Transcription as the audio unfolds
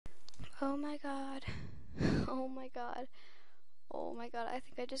Oh my god. Oh my god. Oh my god. I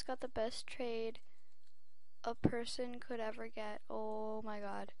think I just got the best trade a person could ever get. Oh my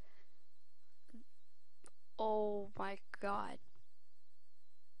god. Oh my god.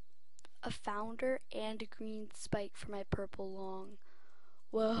 A founder and a green spike for my purple long.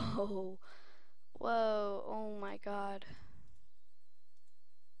 Whoa. Whoa. Oh my god.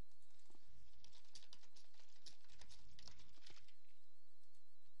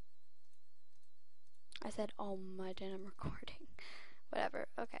 I said, oh my god, I'm recording. Whatever.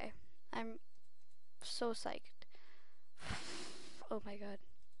 Okay. I'm so psyched. Oh my god.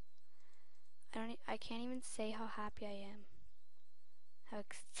 I can't even say how happy I am. How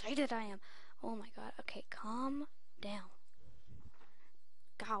excited I am. Oh my god. Okay, calm down.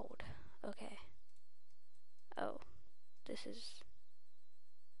 God. Okay. Oh, this is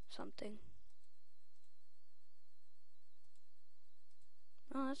something.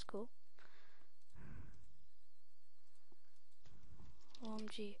 Oh, that's cool.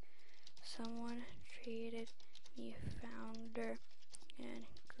 OMG. Someone traded me founder and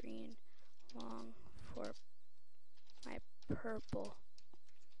green long for my purple.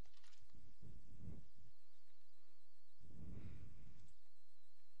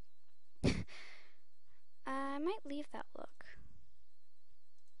 I might leave that look.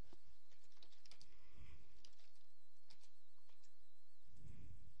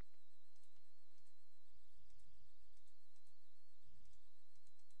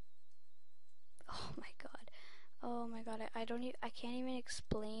 Oh my god. Oh my god. I can't even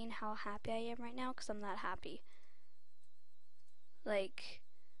explain how happy I am right now because I'm that happy. Like,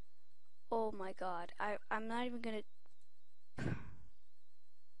 oh my god. I'm not even gonna.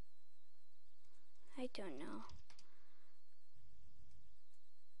 I don't know.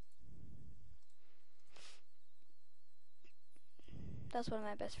 That's one of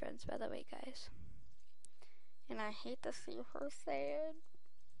my best friends, by the way, guys. And I hate to see her sad.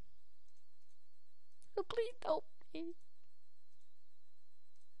 So please help me.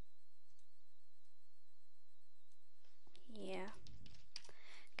 Yeah.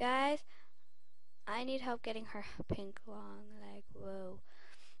 Guys, I need help getting her pink long. Like, whoa.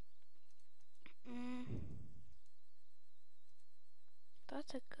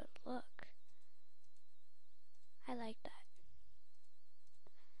 That's a good look. I like that.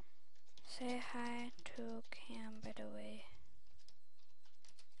 Say hi to Cam, by the way.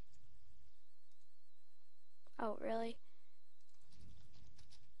 Oh, really?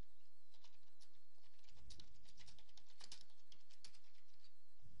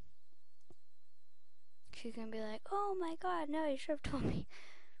 She's gonna be like, oh my god, no, you should have told me.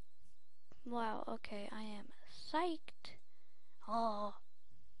 Wow, okay, I am psyched. Oh.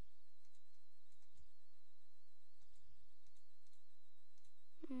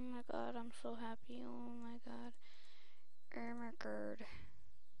 Oh my god, I'm so happy. Oh my god. Ermagerd.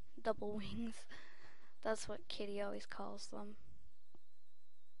 Double wings. That's what Kitty always calls them.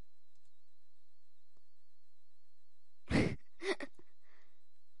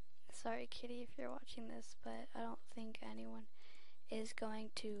 Sorry, Kitty, if you're watching this, but I don't think anyone is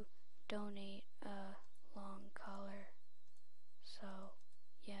going to donate a long collar. So,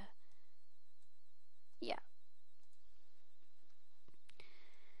 yeah. Yeah.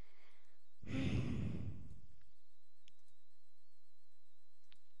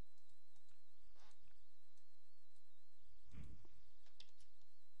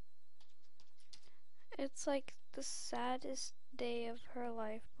 It's like the saddest day of her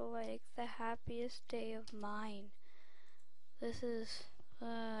life, but like the happiest day of mine. This is,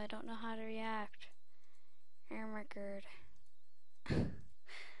 I don't know how to react. Ermagerd.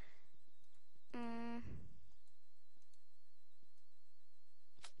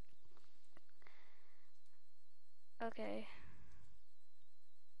 Okay.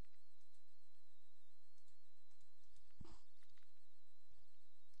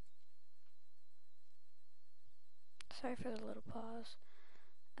 Sorry for the little pause.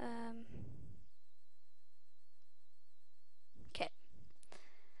 Okay.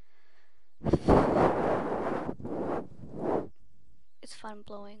 It's fun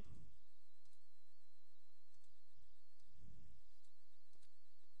blowing.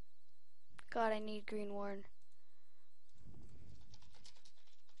 God, I need green worn.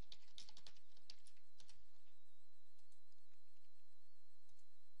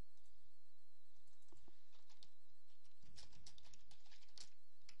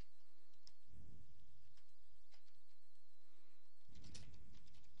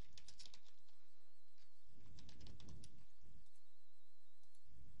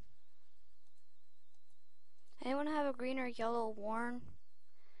 Anyone have a green or yellow worn?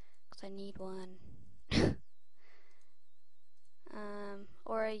 Because I need one.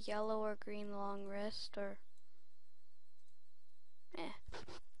 Or a yellow or green long wrist, or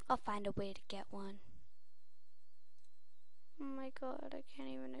I'll find a way to get one. Oh my god, I can't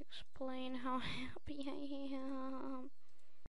even explain how happy I am.